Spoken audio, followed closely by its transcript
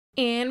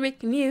And we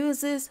can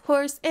use this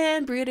horse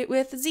and breed it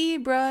with a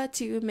zebra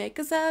to make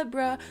a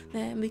zebra.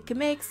 Then we can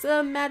make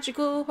some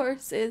magical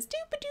horses.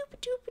 Doopa doopa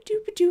doopa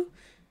doopa doo.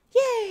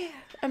 Yeah!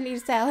 I'm gonna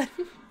eat a salad.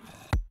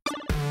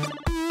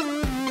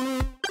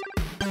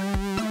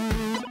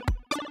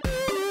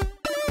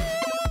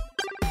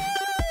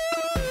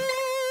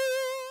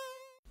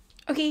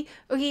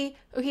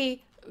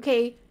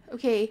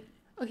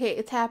 Okay,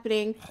 it's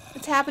happening.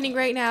 It's happening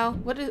right now.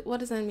 What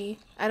is in me?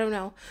 I don't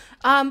know.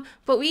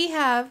 But we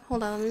have,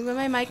 hold on, let me move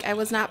my mic. I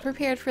was not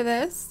prepared for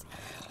this.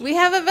 We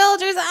have a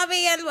villager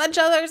zombie and a bunch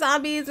of other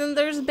zombies, and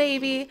there's a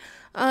baby.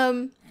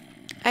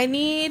 I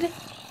need,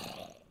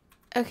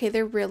 okay,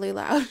 they're really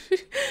loud.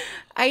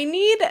 I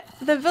need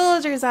the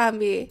villager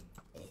zombie.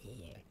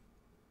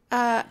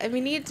 And we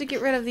need to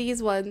get rid of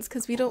these ones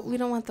because we don't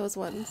want those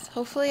ones.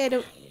 Hopefully I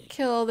don't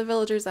kill the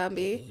villager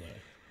zombie.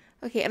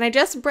 Okay, and I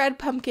just bred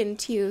Pumpkin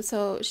too,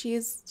 so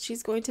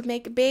she's going to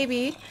make a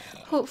baby,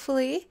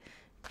 hopefully.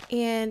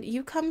 And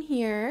you come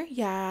here,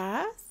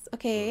 yes,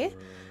 okay.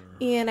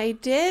 And I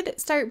did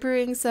start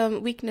brewing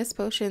some weakness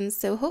potions,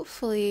 so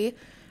hopefully,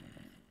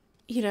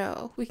 you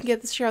know, we can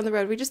get this year on the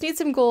road. We just need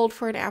some gold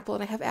for an apple,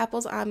 and I have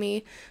apples on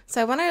me.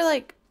 So I want to,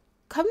 like,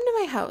 come to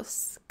my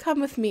house.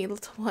 Come with me,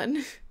 little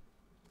one.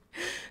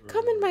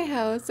 Come in my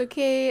house,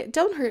 okay?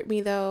 Don't hurt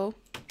me, though.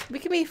 We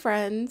can be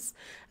friends.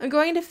 I'm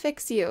going to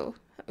fix you.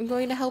 I'm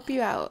going to help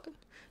you out.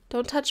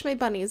 Don't touch my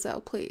bunnies, though,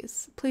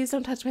 please. Please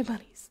don't touch my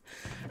bunnies.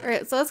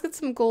 Alright, so let's get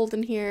some gold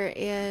in here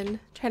and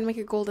try to make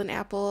a golden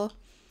apple.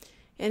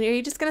 And are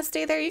you just going to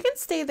stay there? You can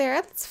stay there.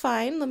 That's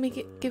fine. Let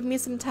me give me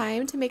some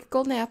time to make a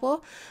golden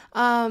apple.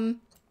 Welcome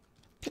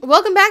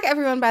back,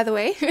 everyone, by the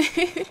way.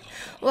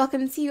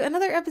 Welcome to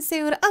another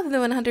episode of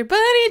the 100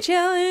 Bunny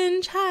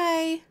Challenge.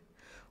 Hi.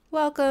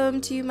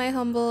 Welcome to my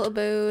humble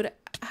abode.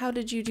 How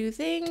did you do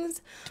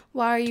things?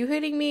 Why are you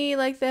hitting me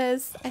like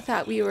this? I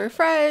thought we were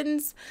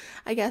friends.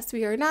 I guess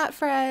we are not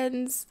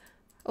friends.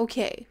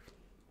 Okay.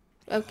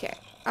 Okay.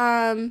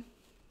 Now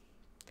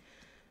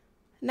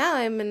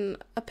I'm in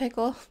a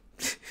pickle.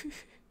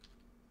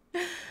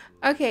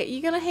 Okay,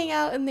 you gonna hang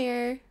out in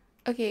there?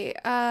 Okay,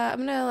 I'm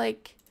gonna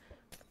like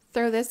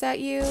throw this at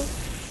you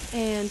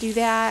and do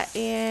that,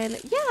 and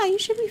yeah, you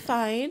should be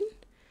fine.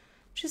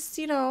 Just,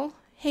 you know,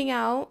 hang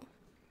out.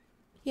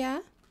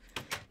 Yeah?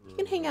 You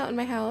can hang out in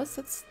my house.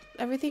 That's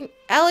everything.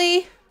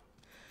 Ellie!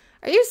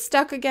 Are you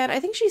stuck again? I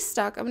think she's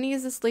stuck. I'm gonna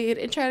use this lead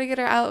and try to get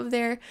her out of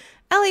there.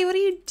 Ellie, what are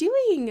you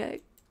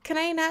doing? Can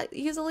I not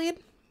use a lead?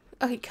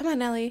 Okay, come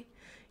on, Ellie.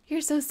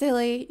 You're so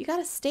silly. You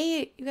gotta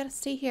stay. You gotta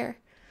stay here.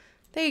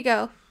 There you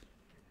go.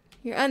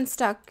 You're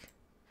unstuck.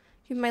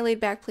 Give my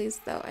lead back, please,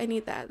 though. I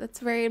need that. That's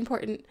very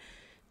important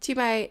to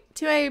my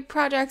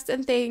projects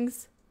and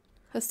things.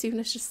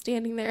 Hasuna's just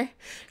standing there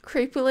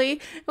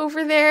creepily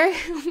over there.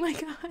 Oh my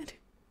god.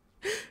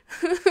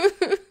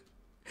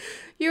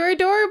 You're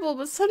adorable,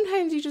 but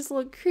sometimes you just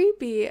look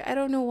creepy. I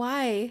don't know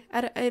why.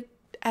 I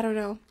don't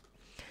know.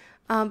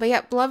 But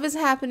yeah, love is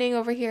happening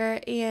over here.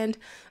 And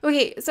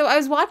okay, so I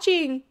was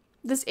watching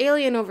this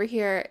alien over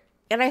here,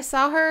 and I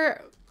saw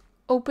her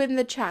open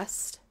the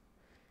chest.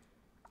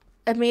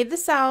 I made the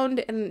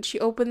sound, and she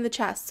opened the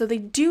chest. So they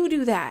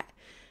do that.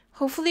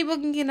 Hopefully we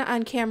can get it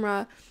on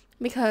camera,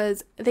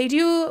 because they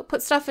do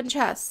put stuff in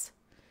chests.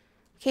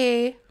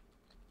 Okay?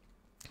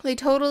 They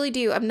totally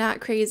do. I'm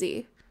not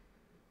crazy.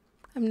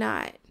 I'm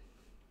not.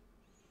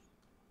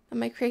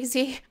 Am I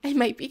crazy? I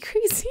might be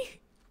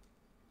crazy.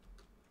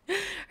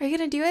 Are you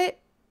gonna do it?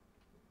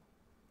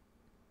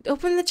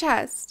 Open the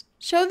chest.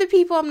 Show the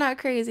people I'm not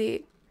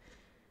crazy.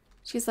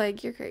 She's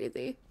like, you're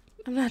crazy.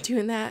 I'm not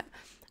doing that.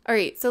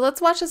 Alright, so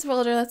let's watch this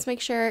villager. Let's make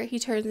sure he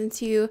turns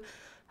into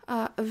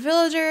a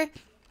villager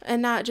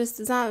and not just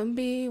a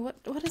zombie. What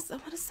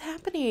is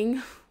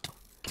happening?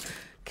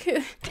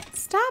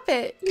 Stop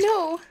it.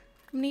 No.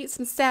 I'm gonna eat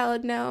some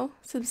salad now.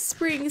 Some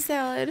spring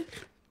salad.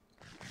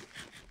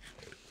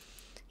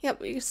 Yep,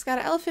 we just got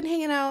an elephant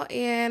hanging out.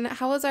 And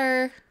how is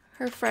her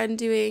friend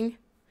doing?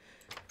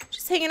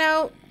 Just hanging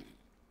out.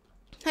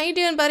 How you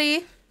doing,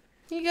 buddy?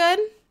 You good?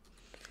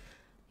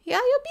 Yeah,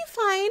 you'll be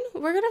fine.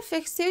 We're gonna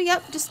fix you.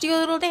 Yep, just do a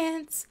little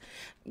dance.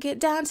 Get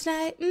down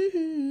tonight.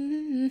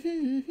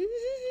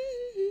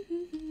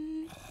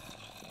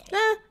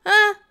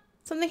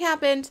 Something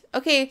happened.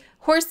 Okay,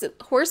 horse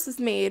is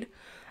made.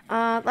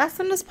 Last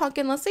one was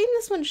pumpkin. Let's name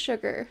this one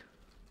sugar.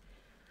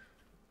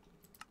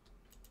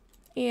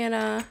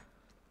 And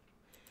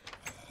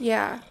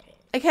yeah.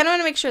 I kind of want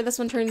to make sure this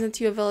one turns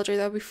into a villager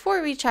though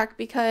before we check,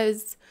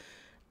 because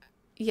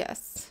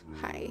yes.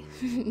 Hi.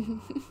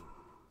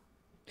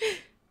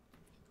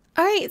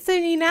 Alright, so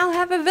you now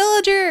have a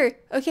villager.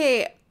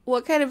 Okay,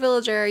 what kind of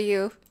villager are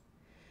you?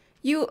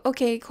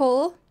 Okay,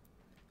 coal?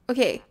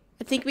 Okay,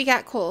 I think we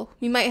got coal.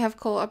 We might have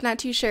coal. I'm not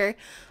too sure.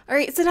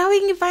 Alright, so now we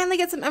can finally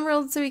get some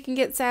emeralds so we can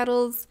get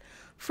saddles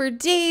for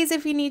days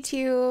if we need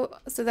to.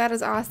 So that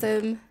is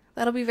awesome.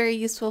 That'll be very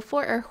useful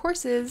for our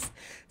horses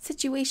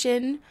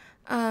situation.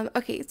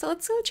 Okay, so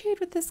let's go trade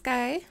with this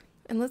guy.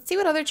 And let's see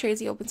what other trades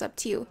he opens up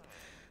too.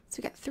 So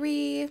we got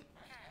 3.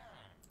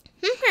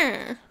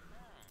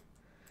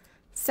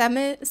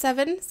 Seven?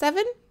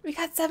 We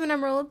got 7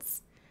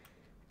 emeralds.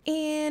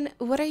 And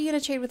what are you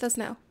gonna trade with us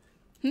now?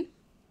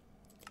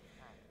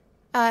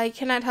 I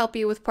cannot help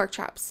you with pork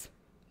chops.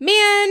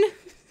 Man!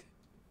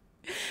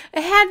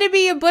 It had to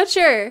be a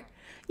butcher.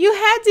 You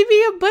had to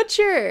be a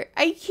butcher.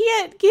 I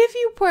can't give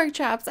you pork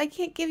chops. I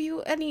can't give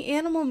you any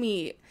animal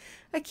meat.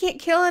 I can't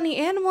kill any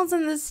animals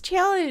in this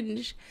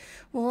challenge.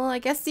 Well, I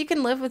guess you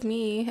can live with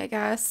me, I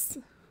guess.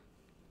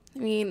 I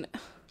mean,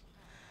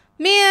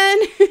 man.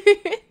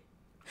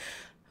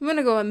 I'm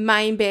gonna go on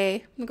Mine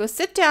Bay. I'm gonna go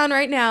sit down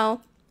right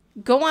now.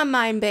 Go on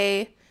Mine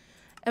Bay.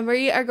 And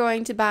we are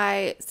going to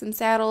buy some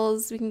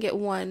saddles. We can get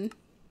 1.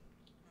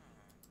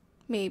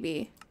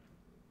 Maybe.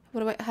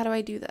 How do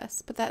I do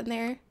this? Put that in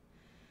there.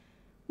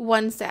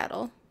 1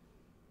 saddle.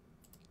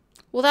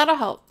 Well, that'll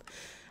help.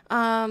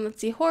 Let's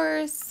see.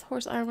 Horse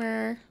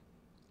armor.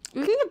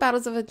 We can get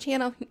bottles of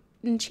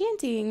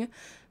enchanting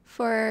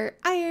for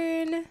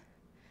iron.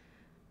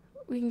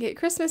 We can get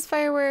Christmas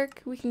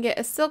firework. We can get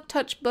a silk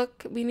touch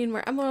book. We need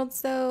more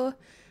emeralds though.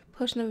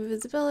 Potion of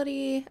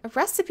invisibility. A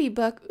recipe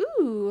book.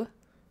 Ooh.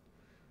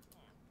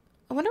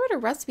 I wonder what a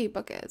recipe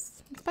book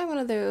is. Let's buy one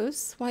of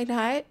those. Why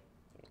not?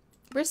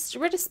 We're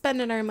just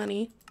spending our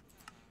money.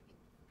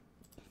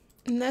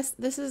 And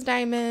this is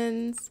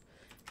diamonds.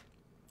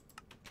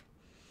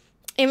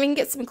 And we can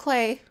get some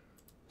clay.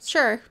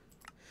 Sure.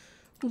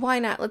 Why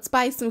not? Let's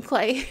buy some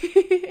clay.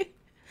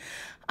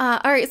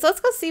 Alright, so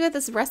let's go see what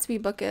this recipe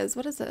book is.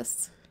 What is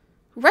this?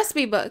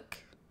 Recipe book.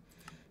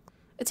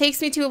 It takes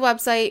me to a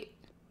website.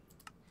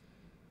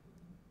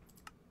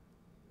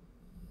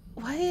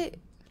 What?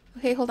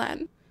 Okay, hold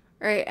on.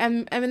 Alright,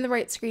 I'm in the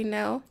right screen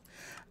now.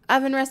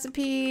 Oven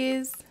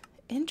recipes.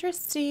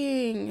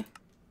 Interesting.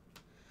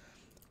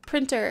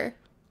 Printer.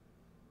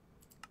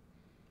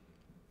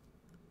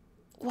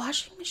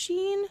 Washing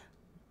machine.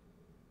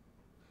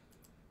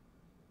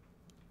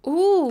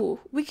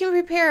 Ooh, we can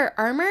repair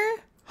armor?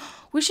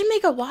 We should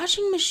make a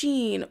washing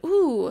machine.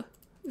 Ooh,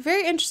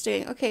 very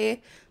interesting.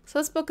 Okay, so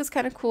this book is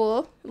kind of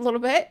cool a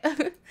little bit.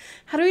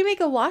 How do we make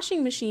a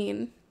washing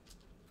machine?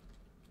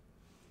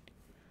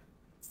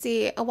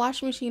 See, a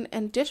washing machine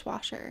and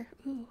dishwasher.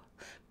 Ooh.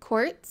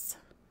 Quartz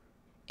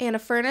and a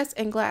furnace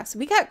and glass.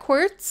 We got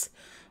quartz.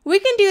 We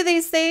can do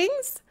these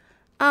things.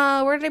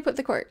 Where did I put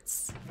the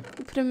quartz?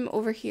 We put them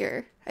over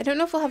here. I don't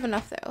know if we'll have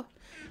enough though.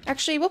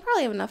 Actually, we'll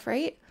probably have enough,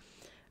 right?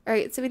 All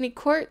right, so we need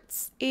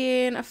quartz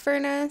in a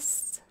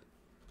furnace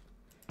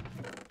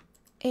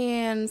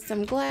and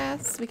some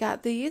glass. We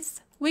got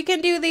these. We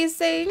can do these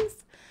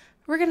things.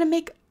 We're gonna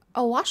make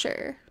a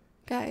washer,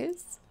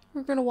 guys.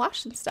 We're gonna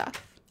wash some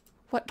stuff.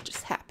 What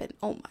just happened?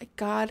 Oh my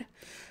God.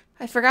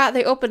 I forgot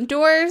they opened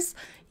doors.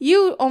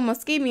 You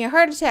almost gave me a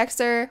heart attack,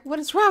 sir. What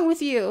is wrong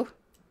with you?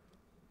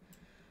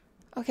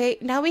 Okay,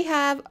 now we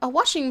have a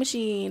washing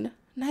machine.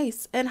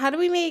 Nice. And how do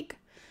we make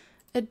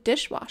a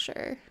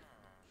dishwasher?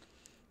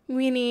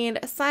 We need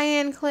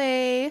cyan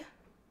clay,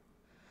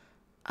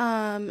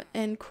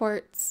 and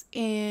quartz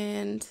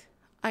and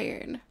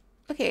iron.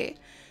 Okay,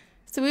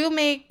 so we will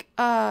make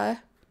a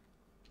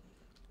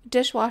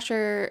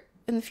dishwasher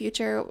in the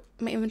future.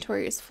 My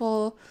inventory is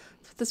full.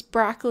 Let's put this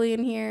broccoli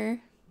in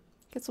here.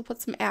 Guess we'll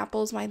put some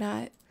apples. Why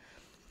not?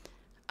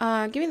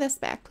 Give me this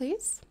back,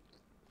 please.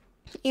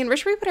 And where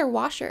should we put our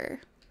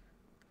washer?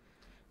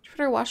 Should we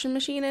put our washing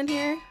machine in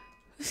here?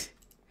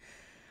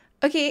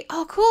 Okay.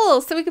 Oh,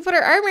 cool. So we can put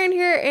our armor in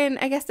here, and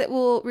I guess it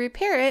will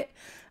repair it.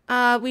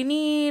 We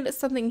need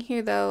something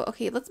here, though.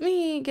 Okay, let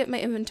me get my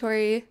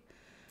inventory.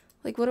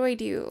 Like, what do I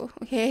do?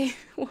 Okay,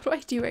 what do I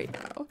do right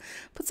now?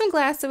 Put some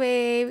glass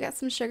away. We got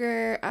some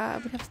sugar. We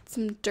have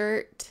some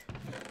dirt.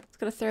 Just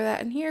gonna throw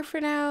that in here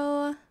for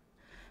now.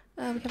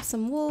 We have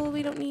some wool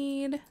we don't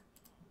need.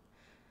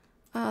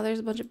 There's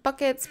a bunch of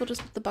buckets. We'll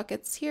just put the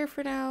buckets here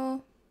for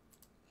now.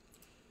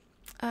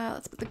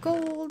 Let's put the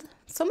gold.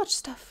 So much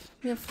stuff.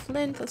 We have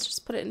flint. Let's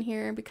just put it in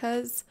here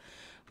because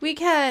we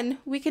can.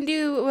 We can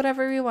do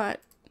whatever we want.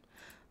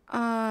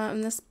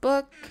 In this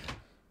book,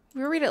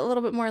 we'll read it a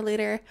little bit more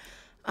later.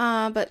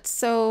 But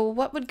so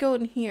what would go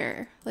in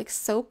here? Like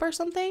soap or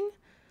something?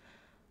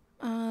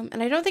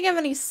 And I don't think I have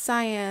any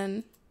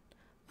cyan.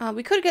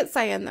 We could get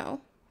cyan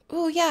though.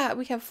 Oh yeah,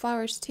 we have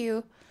flowers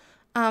too.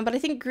 But I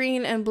think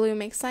green and blue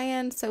make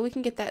cyan, so we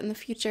can get that in the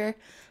future.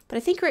 But I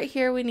think right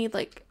here we need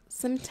like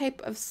some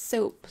type of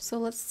soap. So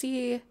let's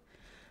see.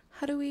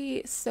 How do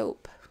we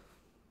soap?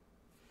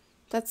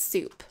 That's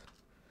soup.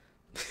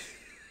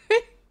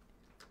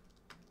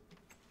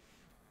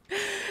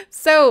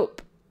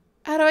 Soap.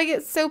 How do I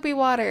get soapy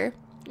water?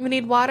 We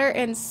need water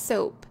and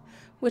soap,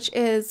 which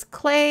is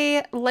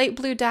clay, light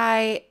blue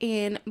dye,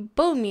 and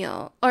bone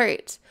meal. All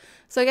right.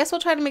 So I guess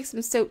we'll try to make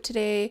some soap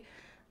today.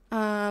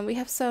 We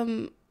have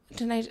some,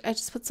 I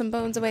just put some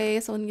bones away,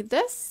 so we'll need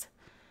this.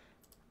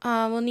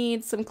 We'll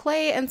need some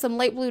clay and some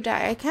light blue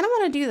dye. I kind of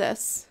want to do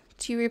this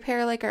to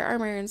repair like our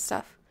armor and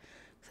stuff.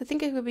 So I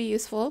think it would be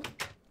useful.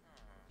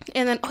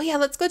 And then, oh yeah,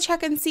 let's go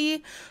check and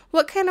see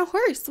what kind of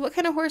horse. What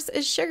kind of horse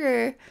is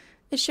Sugar?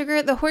 Is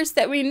Sugar the horse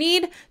that we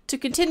need to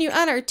continue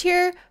on our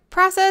tier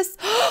process?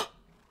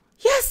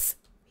 Yes!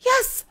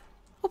 Yes!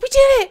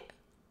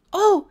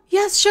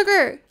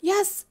 sugar.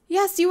 Yes,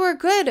 yes, you are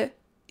good.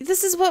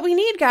 This is what we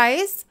need,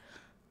 guys.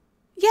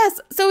 Yes,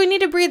 so we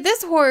need to breed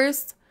this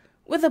horse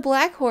with a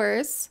black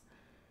horse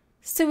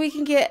so we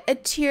can get a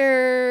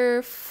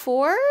tier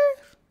 4,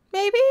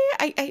 maybe?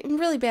 I'm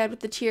really bad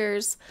with the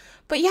tiers.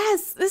 But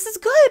yes, this is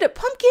good.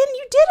 Pumpkin,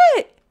 you did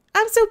it.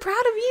 I'm so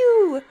proud of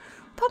you.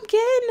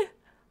 Pumpkin.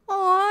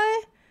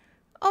 Aw.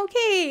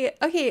 Okay.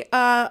 Okay.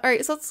 All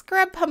right. So let's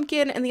grab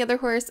Pumpkin and the other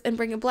horse and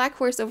bring a black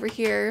horse over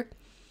here.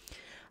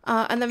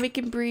 And then we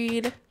can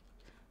breed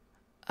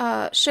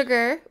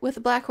Sugar with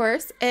a black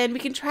horse, and we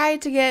can try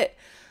to get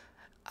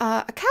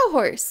a cow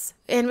horse.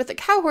 And with a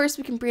cow horse,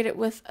 we can breed it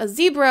with a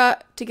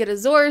zebra to get a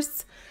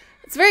zorse.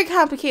 It's a very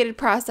complicated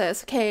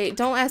process. Okay,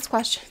 don't ask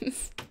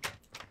questions.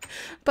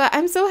 But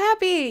I'm so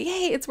happy.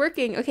 Yay, it's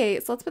working. Okay,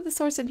 so let's put this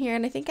horse in here,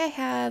 and I think I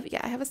have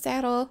a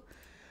saddle.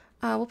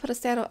 We'll put a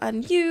saddle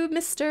on you,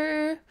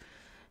 mister.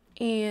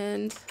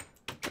 And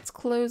let's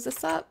close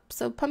this up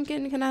so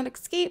Pumpkin cannot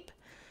escape.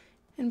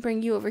 And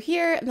bring you over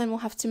here, and then we'll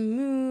have to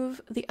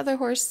move the other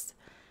horse.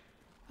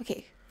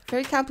 Okay,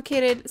 very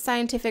complicated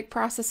scientific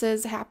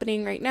processes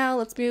happening right now.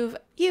 Let's move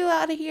you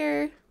out of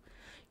here.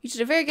 You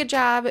did a very good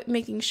job at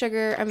making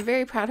sugar. I'm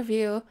very proud of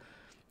you.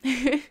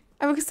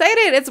 I'm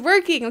excited. It's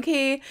working.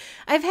 Okay,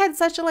 I've had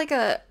such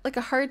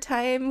a hard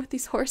time with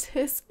these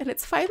horses, and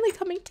it's finally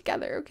coming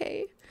together.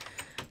 Okay,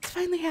 it's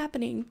finally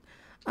happening.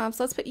 So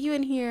let's put you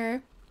in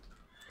here.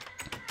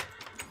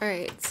 All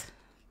right,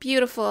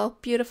 beautiful,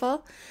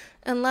 beautiful.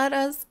 And let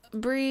us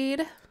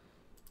breed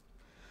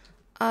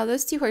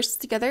those two horses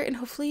together, and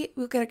hopefully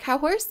we'll get a cow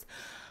horse.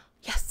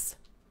 Yes,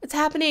 it's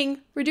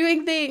happening. We're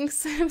doing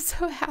things. I'm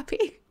so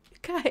happy,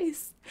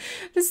 guys.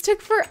 This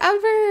took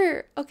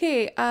forever.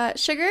 Okay,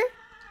 Sugar,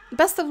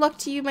 best of luck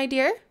to you, my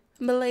dear,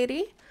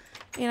 milady.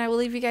 And I will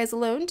leave you guys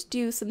alone to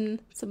do some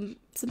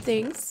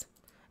things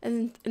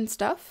and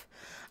stuff.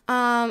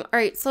 All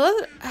right, so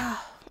all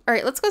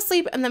right, let's go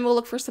sleep, and then we'll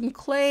look for some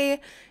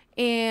clay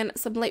and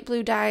some light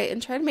blue dye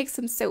and try to make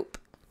some soap.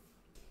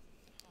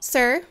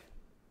 Sir,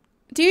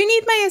 do you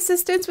need my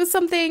assistance with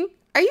something?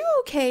 Are you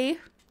okay?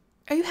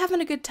 Are you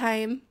having a good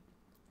time?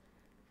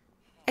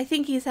 I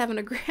think he's having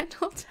a grand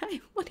old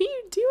time. What are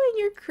you doing?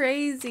 You're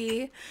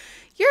crazy.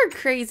 You're a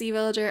crazy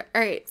villager.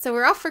 All right, so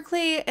we're off for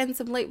clay and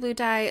some light blue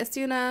dye.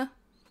 Asuna.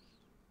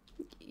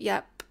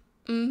 Yep.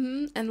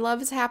 And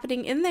love is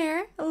happening in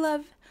there.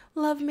 Love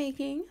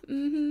making.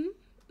 And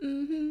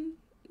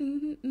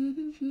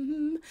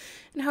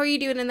how are you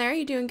doing in there?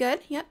 You doing good?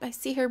 Yep, I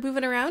see her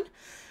moving around.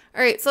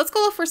 All right, so let's go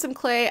look for some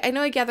clay. I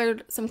know I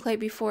gathered some clay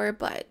before,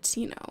 but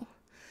you know,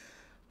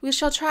 we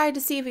shall try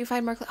to see if we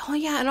find more clay. Oh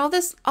yeah, and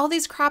all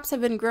these crops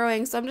have been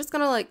growing, so I'm just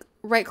gonna like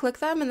right click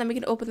them, and then we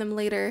can open them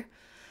later,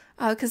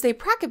 because they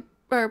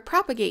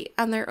propagate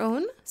on their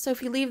own. So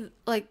if you leave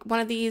like one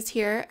of these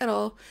here,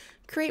 it'll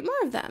create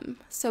more of them.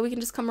 So we can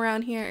just come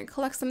around here and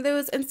collect some of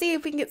those and see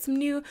if we can get some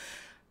new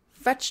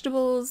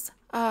vegetables.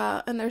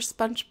 And there's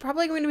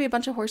probably going to be a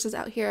bunch of horses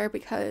out here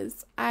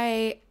because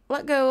I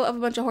let go of a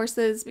bunch of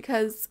horses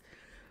because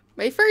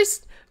my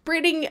first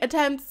breeding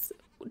attempts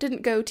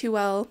didn't go too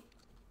well.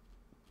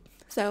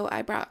 So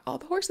I brought all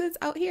the horses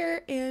out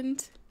here,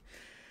 and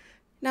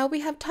now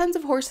we have tons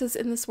of horses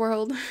in this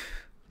world.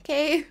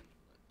 Okay,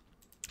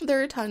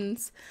 there are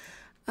tons.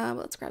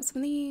 Let's grab some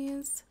of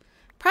these.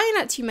 Probably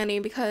not too many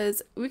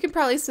because we could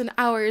probably spend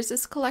hours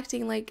just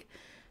collecting like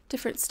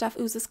different stuff.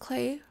 Ooh, is this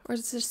clay or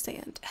is this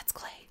sand? That's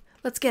clay.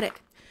 Let's get it.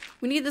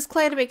 We need this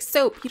clay to make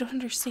soap. You don't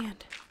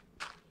understand.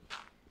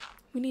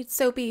 We need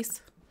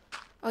soapies.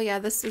 Oh yeah,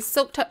 this is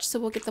Silk Touch,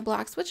 so we'll get the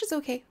blocks, which is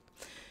okay.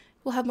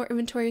 We'll have more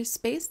inventory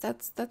space.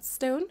 That's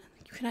stone.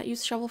 You cannot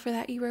use shovel for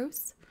that,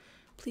 Erose.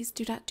 Please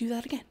do not do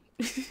that again.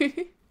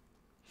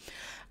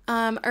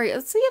 All right,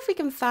 let's see if we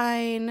can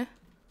find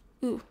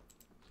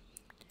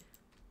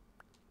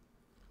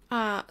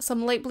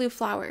some light blue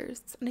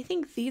flowers. And I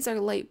think these are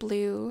light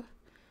blue.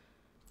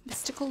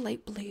 Mystical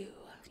light blue.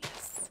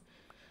 Yes.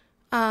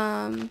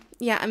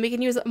 Yeah, and we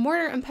can use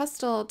mortar and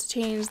pestle to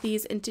change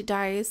these into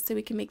dyes so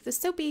we can make the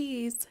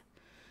soapies.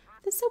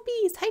 The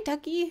soapies. Hi,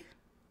 ducky.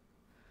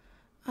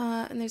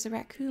 And there's a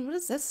raccoon. What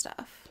is this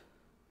stuff?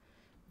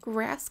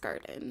 Grass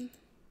garden.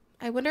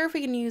 I wonder if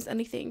we can use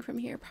anything from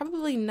here.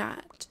 Probably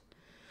not.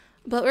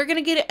 But we're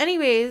gonna get it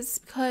anyways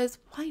because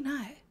why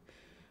not?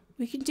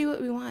 We can do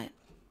what we want.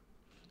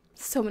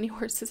 So many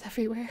horses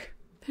everywhere.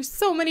 There's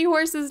so many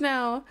horses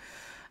now.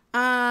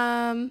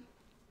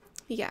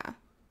 Yeah.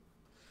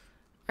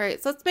 All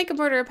right, so let's make a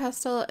mortar and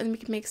pestle, and we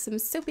can make some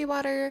soapy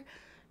water.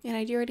 And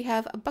I do already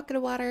have a bucket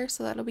of water,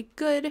 so that'll be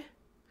good.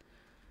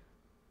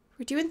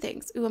 We're doing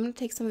things. Ooh, I'm gonna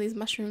take some of these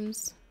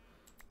mushrooms.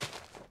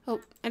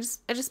 Oh, I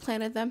just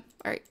planted them.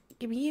 All right,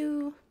 give me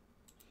you.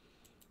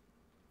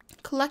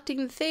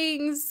 Collecting the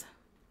things.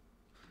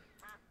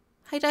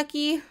 Hi,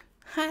 ducky.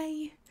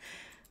 Hi.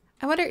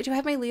 I wonder, do I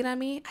have my lead on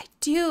me? I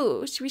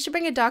do. We should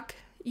bring a duck.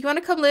 You want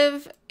to come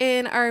live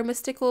in our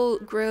mystical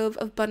grove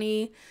of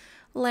bunny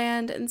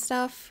land and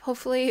stuff?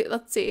 Hopefully,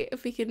 let's see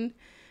if we can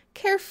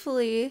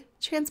carefully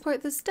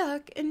transport this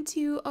duck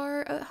into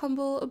our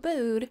humble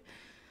abode.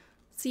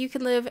 So you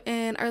can live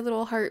in our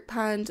little heart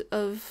pond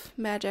of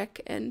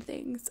magic and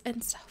things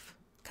and stuff.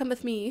 Come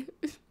with me.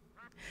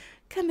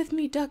 Come with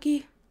me,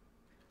 ducky.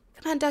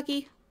 Come on,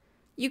 ducky.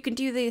 You can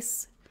do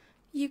this.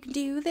 You can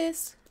do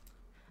this.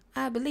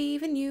 I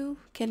believe in you.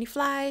 Can you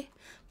fly?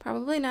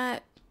 Probably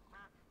not.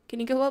 Can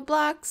you go up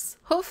blocks?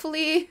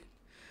 Hopefully.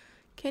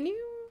 Can you,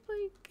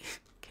 like,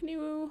 can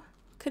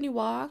you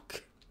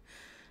walk?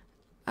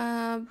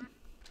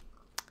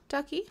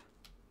 Ducky?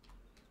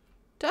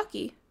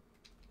 Ducky?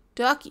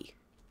 Ducky?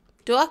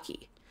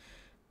 Ducky?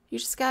 You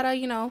just gotta,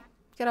 you know,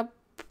 gotta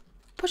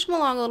push him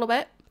along a little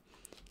bit.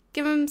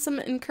 Give him some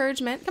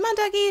encouragement. Come on,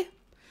 Ducky.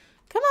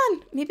 Come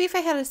on. Maybe if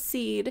I had a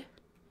seed,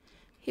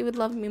 he would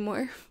love me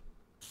more.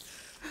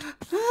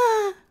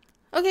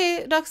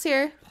 Okay, Duck's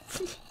here.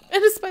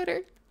 And a spider.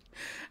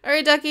 All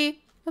right,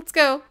 Ducky. Let's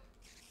go.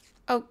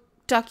 Oh,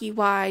 Ducky,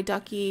 why,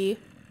 Ducky?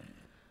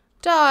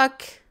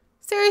 Duck.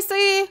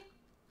 Seriously?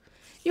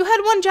 You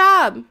had one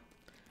job.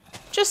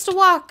 Just to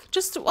walk.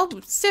 Just to, oh,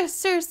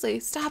 seriously.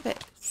 Stop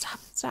it. Stop.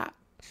 Stop.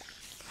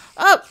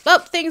 Oh,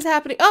 things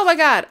happening. Oh my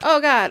god. Oh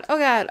god. Oh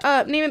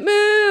god. Name it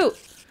Moo.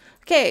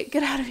 Okay,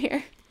 get out of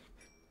here.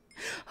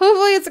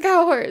 Hopefully it's a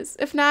cow horse.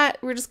 If not,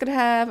 we're just gonna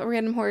have a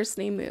random horse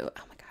named Moo.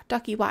 Oh my god.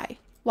 Ducky, why?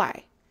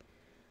 Why?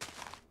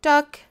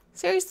 Duck.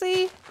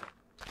 Seriously?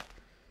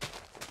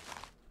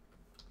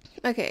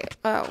 Okay.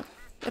 Oh,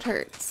 it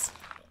hurts.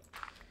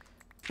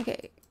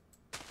 Okay.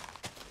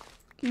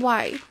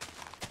 Why?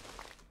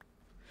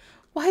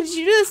 Why did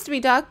you do this to me,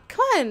 Duck?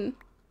 Come on.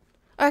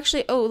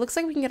 Actually, oh, looks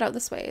like we can get out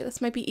this way.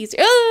 This might be easier.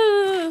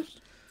 Oh!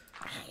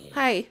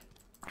 Hi.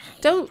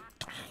 Don't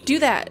do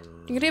that.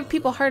 You're gonna give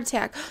people a heart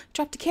attack.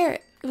 Dropped a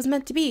carrot. It was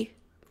meant to be.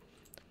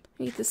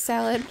 Eat this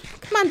salad.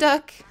 Come on,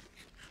 Duck.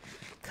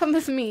 Come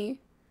with me.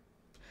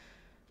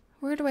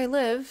 Where do I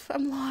live?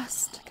 I'm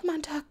lost. Come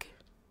on, Duck.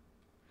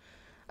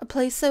 A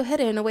place so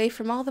hidden away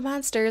from all the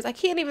monsters. I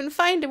can't even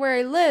find where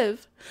I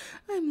live.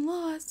 I'm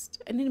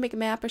lost. I need to make a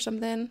map or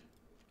something.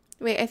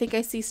 Wait, I think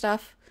I see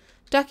stuff.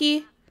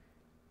 Ducky.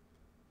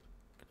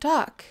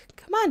 Duck.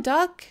 Come on,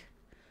 Duck.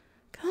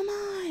 Come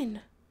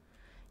on.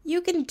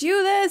 You can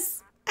do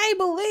this. I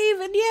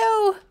believe in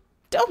you.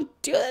 Don't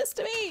do this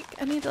to me.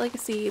 I need like a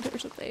seed or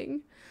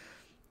something.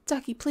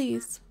 Ducky,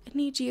 please. I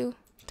need you.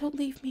 Don't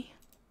leave me.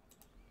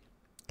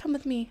 Come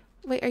with me.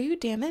 Wait, are you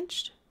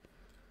damaged?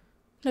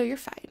 No, you're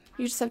fine.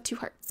 You just have 2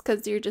 hearts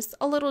because you're just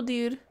a little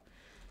dude.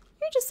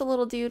 You're just a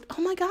little dude.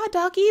 Oh my god,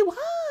 Ducky,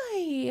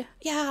 why?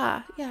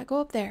 Yeah,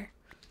 go up there.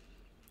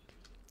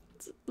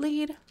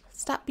 Lead.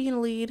 Stop being a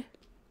lead.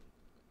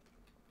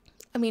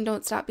 I mean,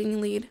 don't stop being a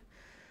lead.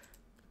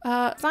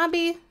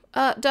 Zombie,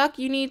 Duck,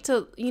 you need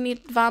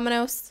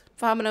Vominos.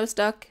 Vominos,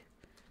 Duck.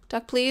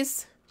 Duck,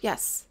 please.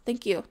 Yes,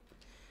 thank you.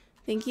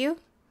 Thank you.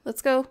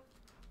 Let's go.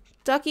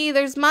 Ducky,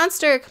 there's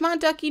monster. Come on,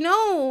 Ducky,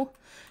 no.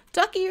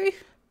 Ducky,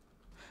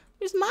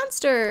 there's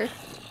monster.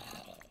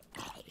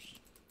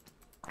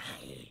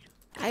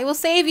 I will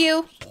save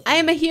you. I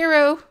am a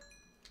hero.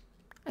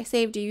 I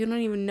saved you. You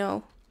don't even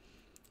know.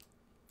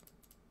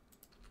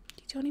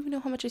 You don't even know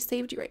how much I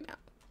saved you right now.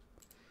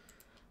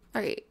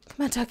 All right,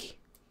 come on, Ducky.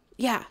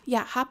 Yeah,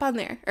 hop on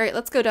there. All right,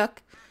 let's go,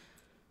 Duck.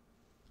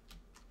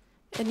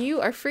 And you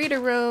are free to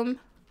roam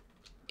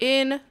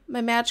in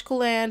my magical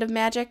land of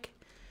magic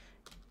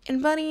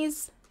and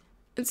bunnies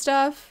and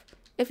stuff.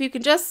 If you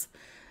can just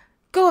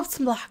go up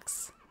some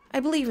blocks. I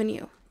believe in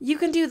you. You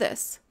can do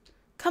this.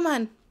 Come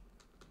on.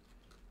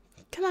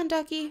 Come on,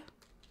 Ducky.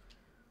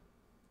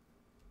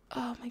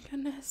 Oh my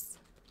goodness.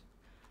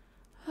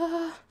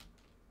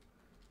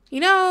 You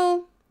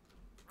know.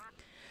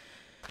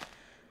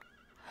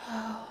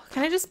 Oh,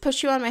 can I just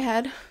push you on my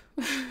head?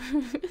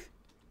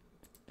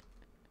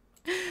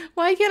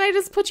 Why can't I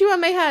just put you on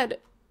my head?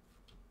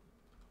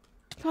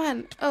 Come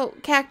on. Oh,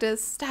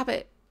 cactus. Stop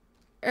it.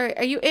 All right,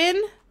 are you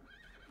in?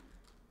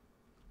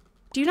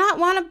 Do you not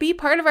want to be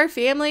part of our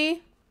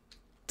family?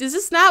 Is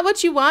this not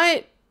what you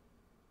want?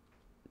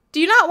 Do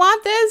you not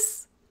want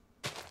this?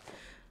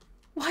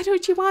 Why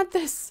don't you want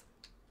this?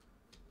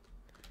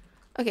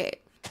 Okay.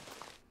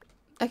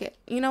 Okay,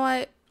 you know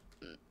what?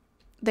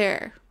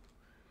 There.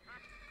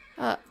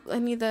 I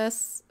need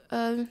this.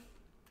 I'm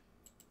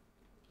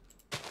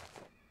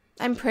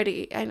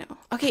pretty, I know.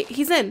 Okay,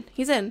 he's in.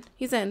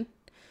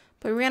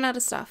 But we ran out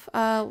of stuff.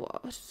 No,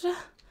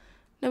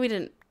 we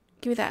didn't.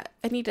 Give me that.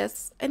 I need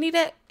this. I need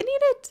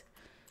it.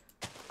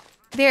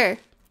 There.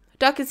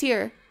 Duck is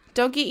here.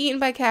 Don't get eaten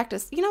by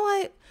cactus. You know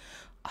what?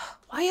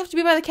 Why do you have to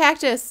be by the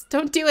cactus?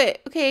 Don't do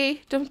it.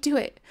 Okay? Don't do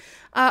it.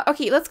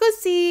 Okay, let's go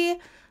see.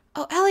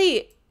 Oh,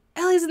 Ellie.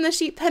 Ellie's in the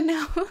sheep pen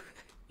now.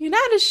 You're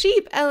not a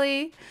sheep,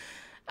 Ellie.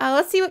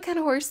 Let's see what kind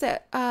of horse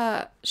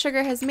that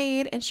Sugar has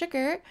made. And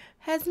Sugar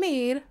has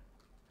made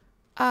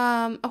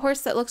a horse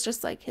that looks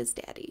just like his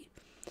daddy.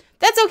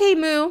 That's okay,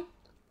 Moo.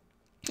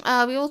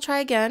 We will try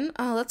again.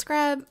 Let's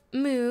grab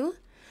Moo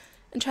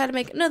and try to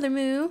make another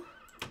Moo.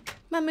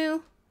 Come on, Moo.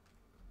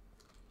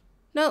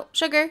 No,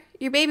 Sugar,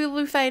 your baby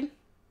will be fine.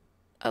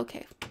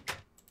 Okay.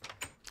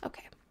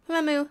 Okay. Come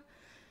on, Moo.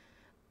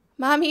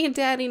 Mommy and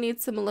Daddy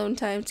need some alone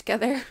time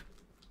together.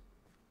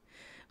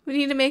 We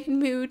need to make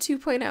Moo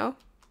 2.0.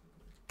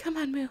 Come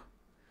on, Moo.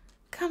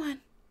 Come on.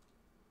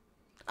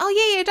 Oh,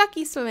 yay, a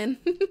ducky swimming.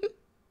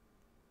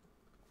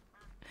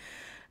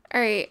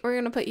 Alright, we're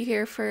going to put you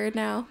here for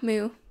now,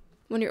 Moo.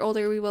 When you're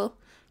older, we will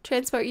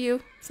transport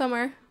you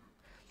somewhere.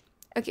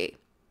 Okay.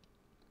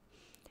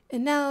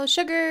 And now,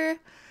 sugar.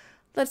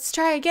 Let's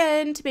try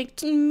again to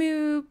make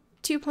Moo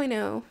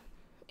 2.0.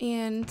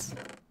 And,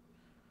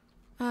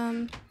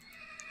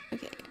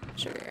 okay,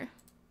 sugar.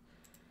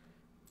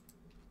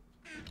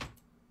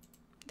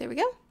 There we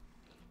go.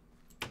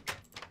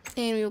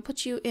 And we will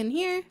put you in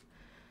here.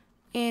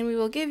 And we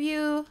will give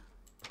you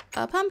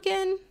a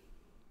pumpkin.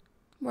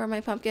 Where are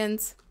my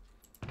pumpkins?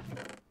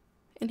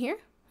 In here?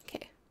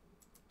 Okay.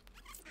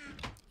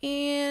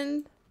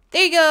 And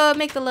there you go.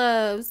 Make the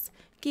loves.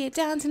 Get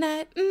down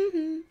tonight.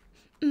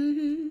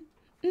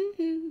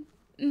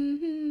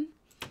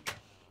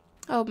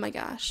 Oh my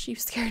gosh, you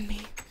scared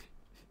me.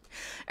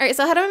 Alright,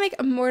 so how do I make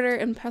a mortar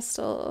and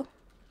pestle?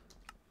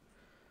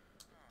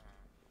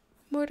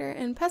 Mortar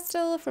and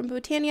pestle from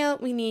Biotania.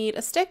 We need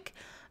a stick,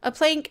 a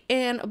plank,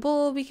 and a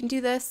bowl. We can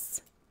do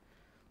this.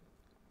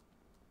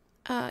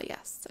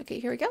 Yes. Okay,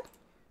 here we go.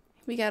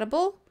 We got a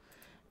bowl.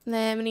 And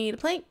then we need a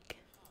plank.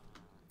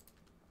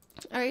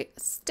 Alright, a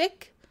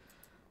stick,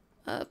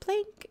 a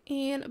plank,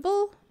 and a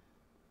bowl.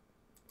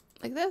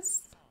 Like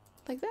this.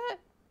 Like that.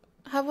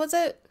 How was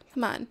it?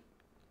 Come on.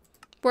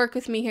 Work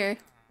with me here.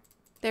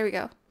 There we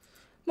go.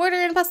 Mortar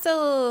and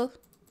pestle.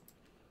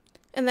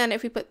 And then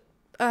if we put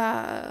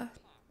the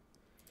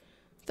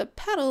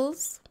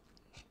petals,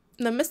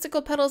 the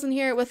mystical petals in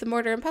here with the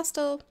mortar and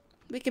pestle,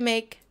 we can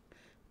make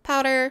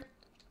powder.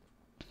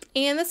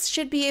 And this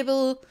should be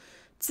able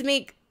to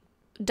make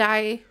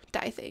dye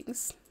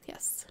things.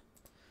 Yes.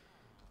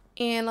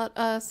 And let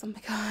us, oh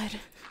my god.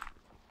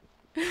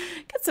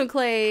 Get some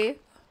clay.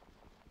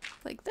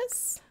 Like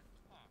this.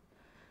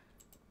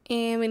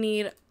 And we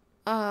need,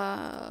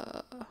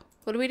 what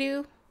do we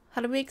do?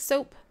 How do we make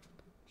soap?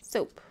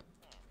 Soap.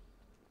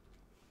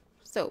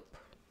 Soap.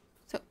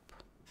 Soap.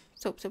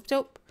 Soap, soap,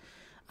 soap.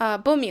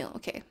 Bone meal.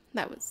 Okay,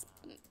 that was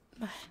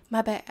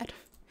my bad.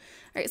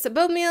 Alright, so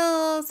bone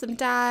meal, some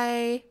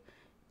dye,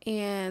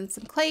 and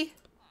some clay.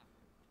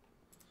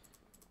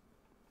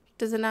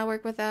 Does it not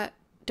work with that?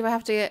 Do I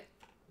have to get,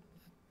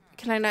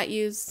 can I not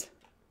use,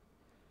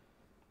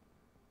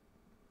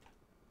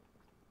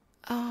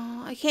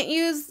 oh, I can't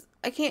use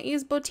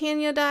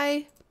Biotania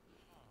dye.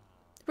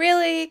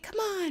 Really? Come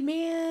on,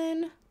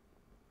 man.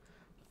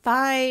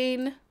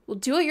 Fine. We'll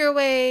do it your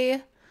way.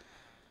 I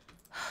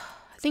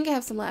think I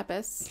have some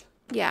lapis.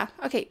 Yeah.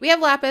 Okay, we have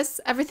lapis.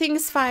 Everything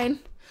is fine.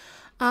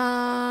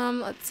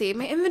 Let's see.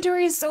 My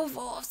inventory is so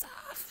full of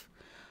stuff.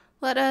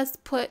 Let us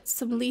put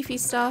some leafy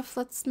stuff.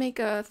 Let's make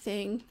a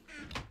thing.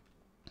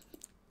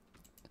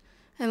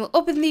 And we'll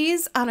open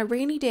these on a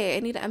rainy day.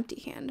 I need an empty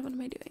hand. What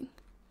am I doing?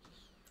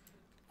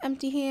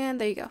 Empty hand.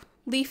 There you go.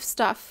 Leaf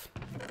stuff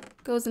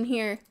goes in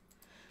here.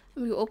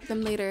 And we will open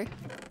them later.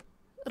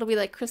 It'll be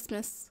like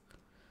Christmas.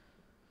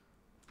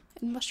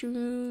 And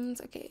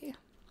mushrooms. Okay.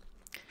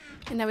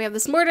 And now we have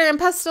this mortar and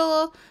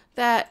pestle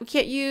that we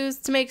can't use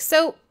to make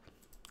soap.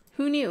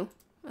 Who knew?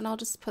 And I'll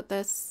just put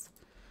this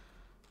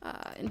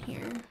in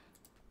here.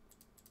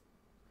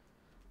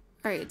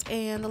 Alright,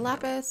 and the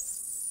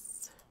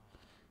lapis.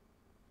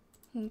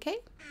 Okay.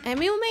 And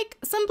we will make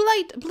some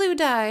light blue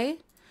dye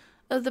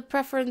of the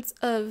preference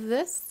of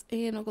this.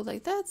 And we'll go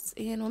like this.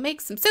 And we'll make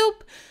some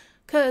soap.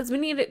 Because we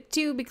need it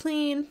to be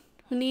clean.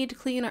 We need to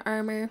clean our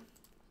armor.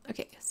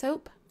 Okay,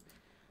 soap.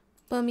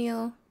 Bone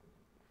meal.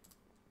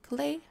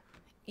 Clay.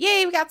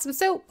 Yay, we got some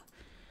soap.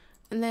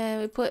 And then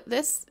we put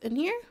this in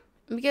here.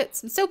 And we get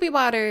some soapy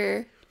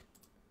water.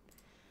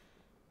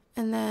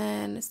 And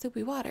then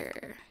soapy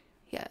water.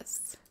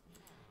 Yes.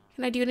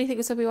 Can I do anything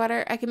with soapy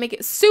water? I can make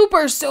it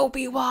super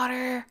soapy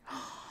water.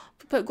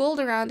 Put gold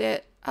around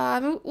it.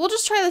 We'll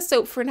just try the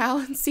soap for now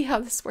and see how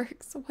this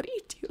works. What are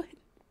you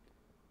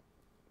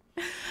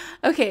doing?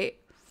 Okay,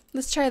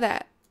 let's try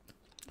that.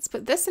 Let's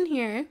put this in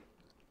here.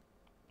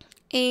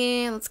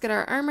 And let's get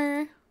our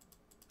armor.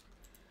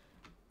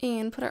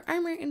 And put our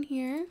armor in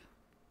here.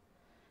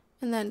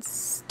 And then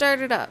start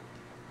it up.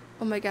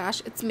 Oh my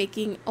gosh, it's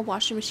making a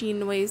washing machine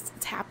noise.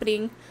 It's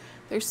happening.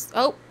 There's,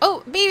 oh,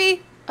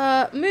 baby.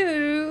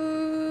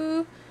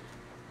 Moo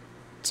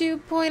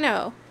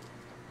 2.0.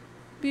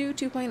 Moo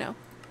 2.0.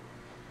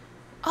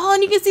 Oh,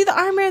 and you can see the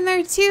armor in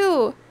there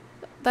too.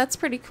 That's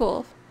pretty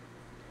cool.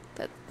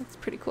 That's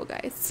pretty cool,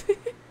 guys.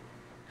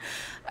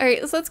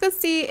 Alright, so let's go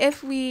see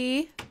if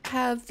we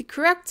have the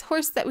correct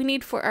horse that we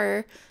need for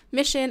our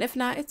mission. If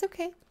not, it's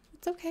okay.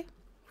 It's okay.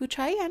 We'll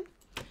try again.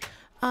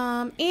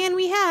 And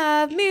we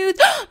have Moo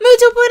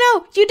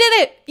 2.0. You did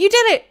it. You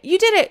did it. You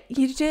did it.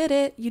 You did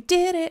it. You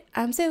did it.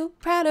 I'm so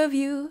proud of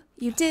you.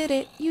 You did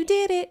it. You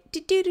did it.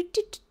 Do do do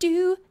do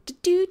do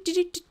do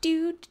do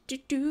do do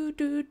do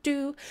do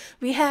do.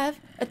 We have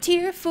a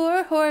tier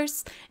 4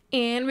 horse,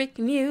 and we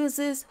can use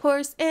this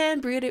horse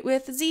and breed it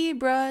with a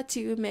zebra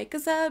to make a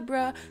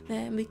zebra.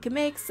 Then we can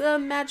make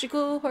some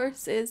magical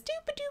horses.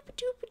 Doopa doopa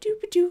doopa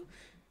doopa doo.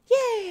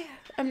 Yeah.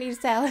 I'm gonna eat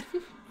a salad.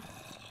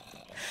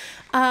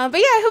 But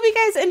yeah, I hope you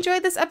guys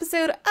enjoyed this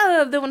episode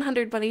of the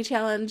 100 Bunny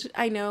Challenge.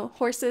 I know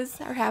horses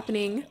are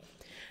happening.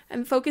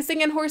 I'm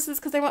focusing on horses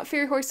because I want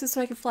fairy horses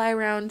so I can fly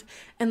around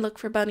and look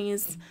for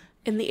bunnies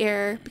in the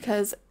air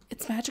because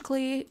it's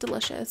magically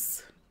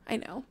delicious. I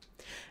know.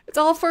 It's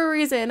all for a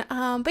reason.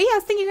 But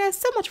yes, thank you guys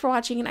so much for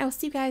watching, and I will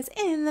see you guys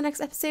in the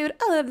next episode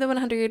of the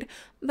 100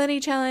 Bunny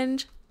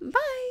Challenge.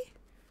 Bye!